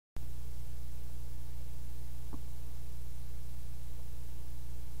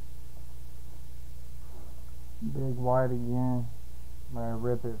bigwhyte again. I'm gonna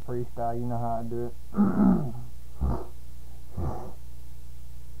rip it freestyle, you know how I do it.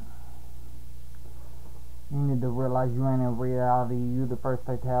 You need to realize you ain't in reality. You the first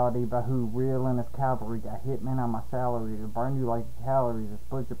fatality, but who real in his cavalry. Got hitmen on my salary to burn you like calories, to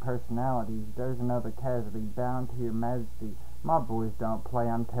split your personalities. There's another casualty bound to your majesty. My boys don't play,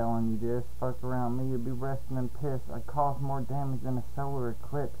 I'm telling you this. Fuck around me, you'll be resting in piss. I cause more damage than a solar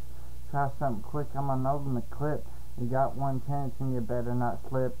eclipse. Try something quick, I'm unloading the clip. You got one chance and you better not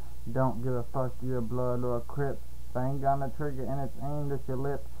slip. Don't give a fuck, you're a blood or a crip. Bang on the trigger and it's aimed at your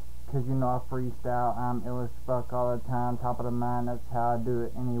lip. Cause you know I freestyle, I'm ill as fuck all the time. Top of the mind, that's how I do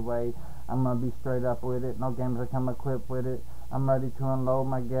it anyway. I'm gonna be straight up with it, no games that come equipped with it. I'm ready to unload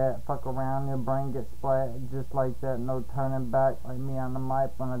my gat, fuck around, your brain gets splat. Just like that, no turning back. Like me on the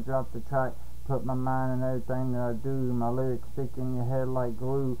mic when I drop the track. Put my mind in everything that I do. My lyrics stick in your head like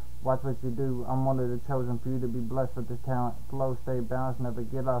glue. Watch what you do, I'm one of the chosen few to be blessed with this talent. Flow, stay balanced, never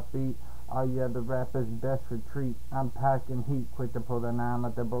get off beat. All you other rappers best retreat. I'm packing heat, quick to pull the 9,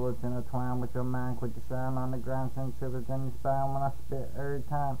 let the bullets intertwine with your mind. Quick to sound on the ground, send shivers in your spine when I spit every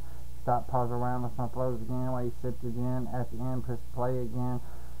time. Stop, pause around with some flows again while you sip your gin. At the end, press play again.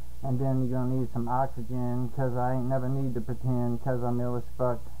 And then you're gonna need some oxygen, cause I ain't never need to pretend, cause I'm ill as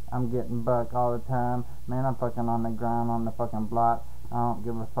fuck. I'm getting buck all the time. Man, I'm fucking on the ground, on the fucking block. I don't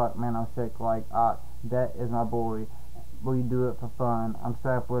give a fuck, man, I'm sick like Ock. That is my boy. We do it for fun. I'm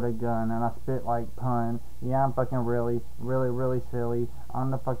strapped with a gun and I spit like pun. Yeah, I'm fucking really silly on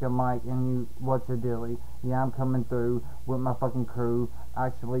the fucking mic, and you, what's your dilly? Yeah, I'm coming through with my fucking crew.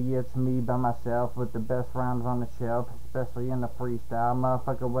 Actually, it's me by myself with the best rounds on the shelf, especially in the freestyle.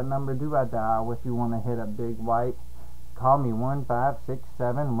 Motherfucker, what number do I dial if you wanna hit a bigwhyte? Call me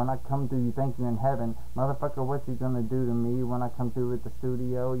 1567. When I come through, you think you in heaven. Motherfucker, what you gonna do to me when I come through at the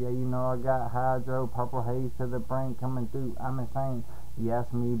studio? Yeah, you know I got hydro, purple haze to the brain coming through. I'm insane. Yes,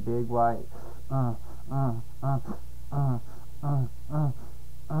 me, bigwhyte.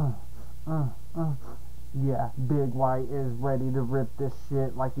 Yeah, bigwhyte is ready to rip this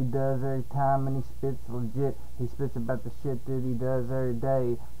shit like he does every time, and he spits legit. He spits about the shit that he does every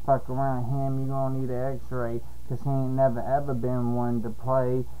day. Fuck around him, you gonna need an x-ray, cause he ain't never ever been one to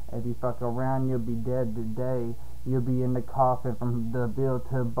play. If you fuck around, you'll be dead today. You'll be in the coffin from the Ville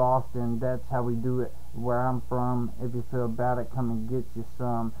to Boston. That's how we do it where I'm from. If you feel bad, it come and get you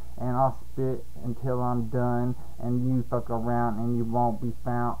some. And I'll spit until I'm done, and you fuck around and you won't be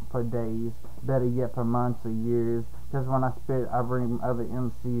found for days. Better yet, for months or years. Cause when I spit, I bring other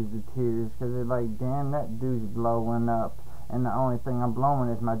MCs to tears. Cause they're like, damn, that dude's blowing up. And the only thing I'm blowing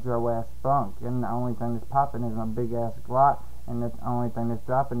is my Joe-ass funk. And the only thing that's popping is my big-ass Glock. And the only thing that's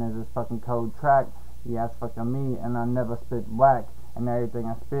dropping is this fucking cold track. Yeah, it's fucking me, and I never spit whack. And everything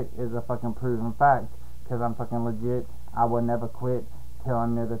I spit is a fucking proven fact. Cause I'm fucking legit. I will never quit till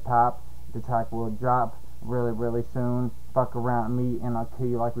I'm near the top. The track will drop really soon. Fuck around me and I'll kill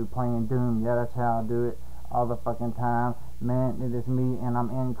you like we playing Doom. Yeah, that's how I do it all the fucking time. Man, it is me and I'm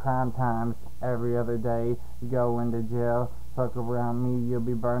in crime times every other day. Go into jail. Fuck around me, you'll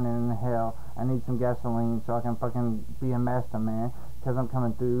be burning in hell. I need some gasoline so I can fucking be a master man. Cause I'm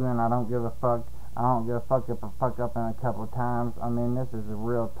coming through and I don't give a fuck. I don't give a fuck if I fuck up in a couple times. I mean, this is a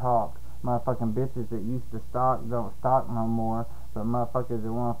real talk. Motherfucking bitches that used to stalk don't stalk no more. But motherfuckers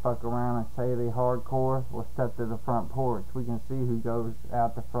that wanna fuck around and say they hardcore will step to the front porch. We can see who goes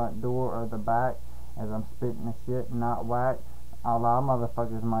out the front door or the back as I'm spitting the shit, not whack. A lot of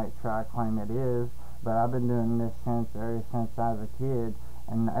motherfuckers might try to claim it is, but I've been doing this ever since I was a kid,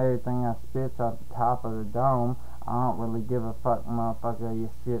 and everything I spit's off the top of the dome. I don't really give a fuck, motherfucker,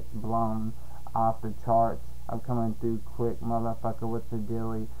 your shit's blown off the charts. I'm coming through quick, motherfucker, what's the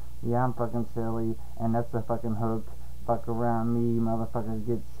dilly? Yeah, I'm fucking silly, and that's the fucking hook. Fuck around me, motherfuckers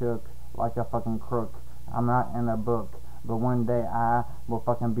get shook like a fucking crook. I'm not in a book, but one day I will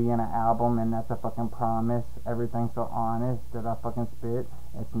fucking be in an album, and that's a fucking promise. Everything's so honest that I fucking spit.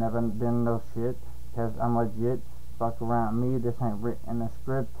 It's never been no shit, cause I'm legit. Fuck around me, this ain't written in the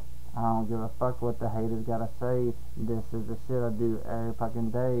script. I don't give a fuck what the haters gotta say. This is the shit I do every fucking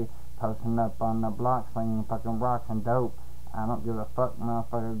day. Posting up on the block, slinging fucking rocks and dope. I don't give a fuck,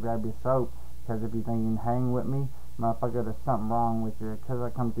 motherfucker, grab your soap. Cause if you think you can hang with me, motherfucker, there's something wrong with you. Cause I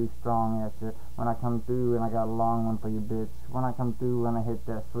come through strong at you. When I come through and I got a long one for you, bitch. When I come through and I hit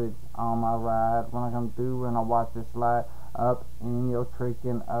that switch on my ride. When I come through and I watch it slide up in your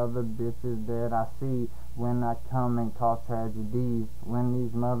trickin' other bitches that I see. When I come and cause tragedies. When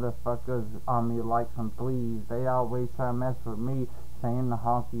these motherfuckers on me like some fleas. They always try to mess with me, saying the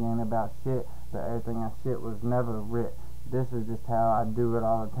honky ain't about shit. But everything I shit was never writ This is just how I do it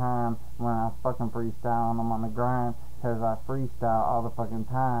all the time when I fucking freestyle and I'm on the grind, cause I freestyle all the fucking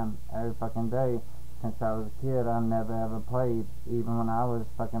time, every fucking day. Since I was a kid, I never ever played, even when I was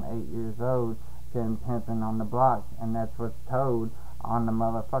fucking 8 years old, getting pimping on the block, and that's what's told on the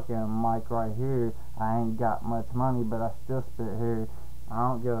motherfucking mic right here. I ain't got much money, but I still spit here. I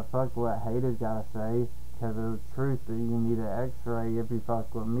don't give a fuck what haters gotta say, cause of the truth that you need an x-ray if you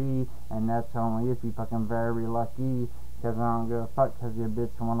fuck with me, and that's only if you fucking very lucky, cause I don't give a fuck cause your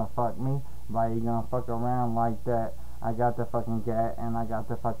bitch wanna fuck me. Why you gonna fuck around like that? I got the fucking gat and I got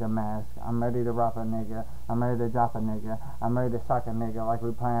the fucking mask. I'm ready to rock a nigga. I'm ready to drop a nigga. I'm ready to sock a nigga like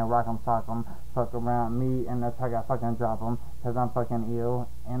we playing rock'em sock'em. Fuck around me and that's how I fucking drop 'em. Cause I'm fucking ill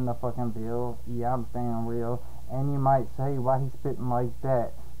in the fucking bill. Yeah, I'm staying real. And you might say, why he spitting like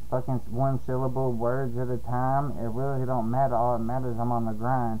that? Fucking one syllable words at a time. It really don't matter. All that matters, I'm on the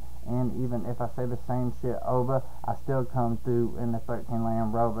grind. And even if I say the same shit over, I still come through in the 13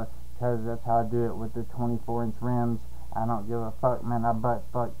 Land Rover. Cause that's how I do it with the 24-inch rims. I don't give a fuck, man. I butt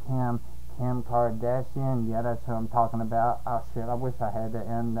fuck Kim Kardashian. Yeah, that's who I'm talking about. Oh shit, I wish I had that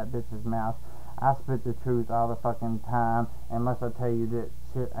in that bitch's mouth. I spit the truth all the fucking time, unless I tell you that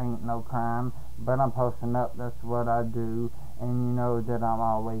shit ain't no crime. But I'm posting up, that's what I do. And you know that I'm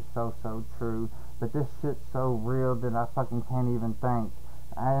always so true. But this shit's so real that I fucking can't even think.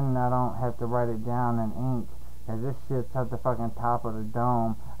 And I don't have to write it down in ink. Cause this shit's at the fucking top of the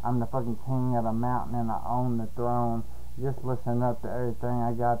dome. I'm the fucking king of the mountain and I own the throne. Just listen up to everything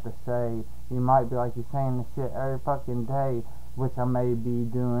I got to say. You might be like, you're saying the shit every fucking day, which I may be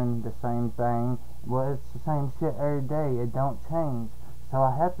doing the same thing. Well, it's the same shit every day. It don't change. So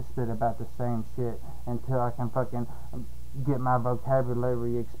I have to spit about the same shit until I can fucking get my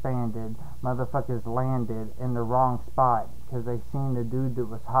vocabulary expanded. Motherfuckers landed in the wrong spot because they seen the dude that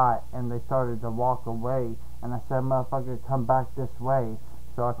was hot and they started to walk away. And I said, motherfucker, come back this way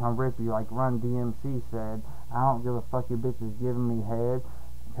so I can rip you like Run DMC said. I don't give a fuck your bitches giving me head,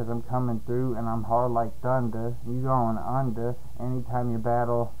 cause I'm coming through and I'm hard like thunder. You going under anytime you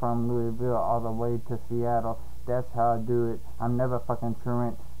battle from Louisville all the way to Seattle. That's how I do it. I'm never fucking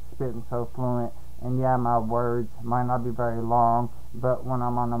truant, spitting so fluent. And yeah, my words might not be very long, but when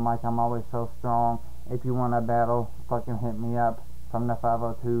I'm on the mic I'm always so strong. If you want a battle, fucking hit me up from the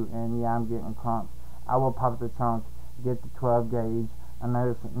 502, and yeah, I'm getting crunk. I will pop the trunk, get the 12 gauge,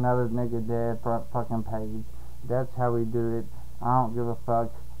 another nigga dead front fucking page. That's how we do it. I don't give a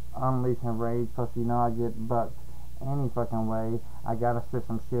fuck. Unleashing rage, plus you know I get bucked any fucking way. I gotta spit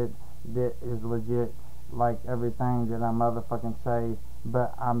some shit that is legit, like everything that I motherfucking say,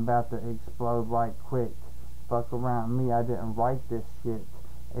 but I'm about to explode right quick. Fuck around me, I didn't write this shit.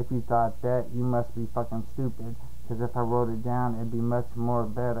 If you thought that, you must be fucking stupid, cause if I wrote it down, it'd be much more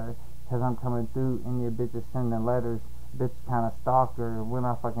better, cause I'm coming through and your bitches sending letters. Bitch kinda stalked her when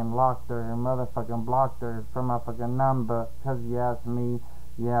I fucking locked her and motherfucking blocked her from my fucking number, cause you asked me.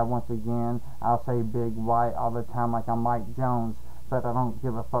 Yeah, once again, I'll say big white all the time like I'm Mike Jones, but I don't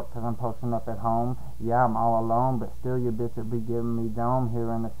give a fuck cause I'm posting up at home. Yeah, I'm all alone, but still your bitch will be giving me dome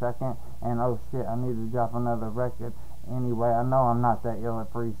here in a second, and oh shit, I need to drop another record. Anyway, I know I'm not that ill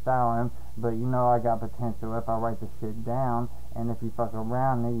at freestyling, but you know I got potential if I write the shit down, and if you fuck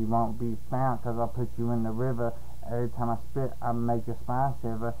around then you won't be found, cause I'll put you in the river. Every time I spit, I make your spine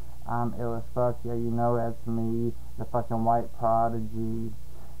shiver. I'm ill as fuck, yeah, you know that's me, the fucking white prodigy.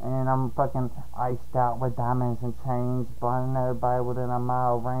 And I'm fucking iced out with diamonds and chains, blinding everybody within a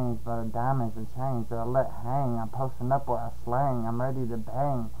mile range. But the diamonds and chains that I let hang, I'm posting up where I slang. I'm ready to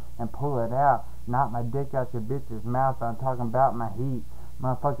bang and pull it out, knock my dick out your bitch's mouth. I'm talking about my heat.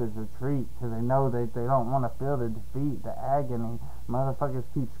 Motherfuckers retreat cause they know that they don't want to feel the defeat, the agony. Motherfuckers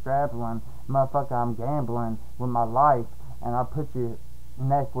keep scrabbling. Motherfucker, I'm gambling with my life, and I put your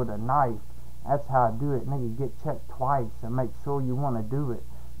neck with a knife. That's how I do it, nigga. Get checked twice and make sure you want to do it.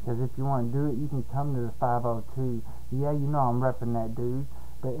 Cause if you want to do it, you can come to the 502. Yeah, you know I'm repping that, dude.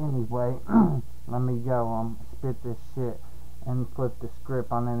 But anyway, let me go. Spit this shit and flip the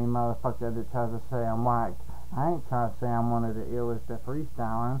script on any motherfucker that tries to say I'm whack. I ain't trying to say I'm one of the illest at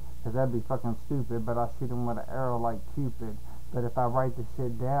freestyling, cause that'd be fucking stupid, but I'll shoot him with an arrow like Cupid. But if I write the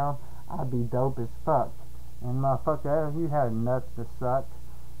shit down, I'd be dope as fuck. And motherfucker, you had nuts to suck.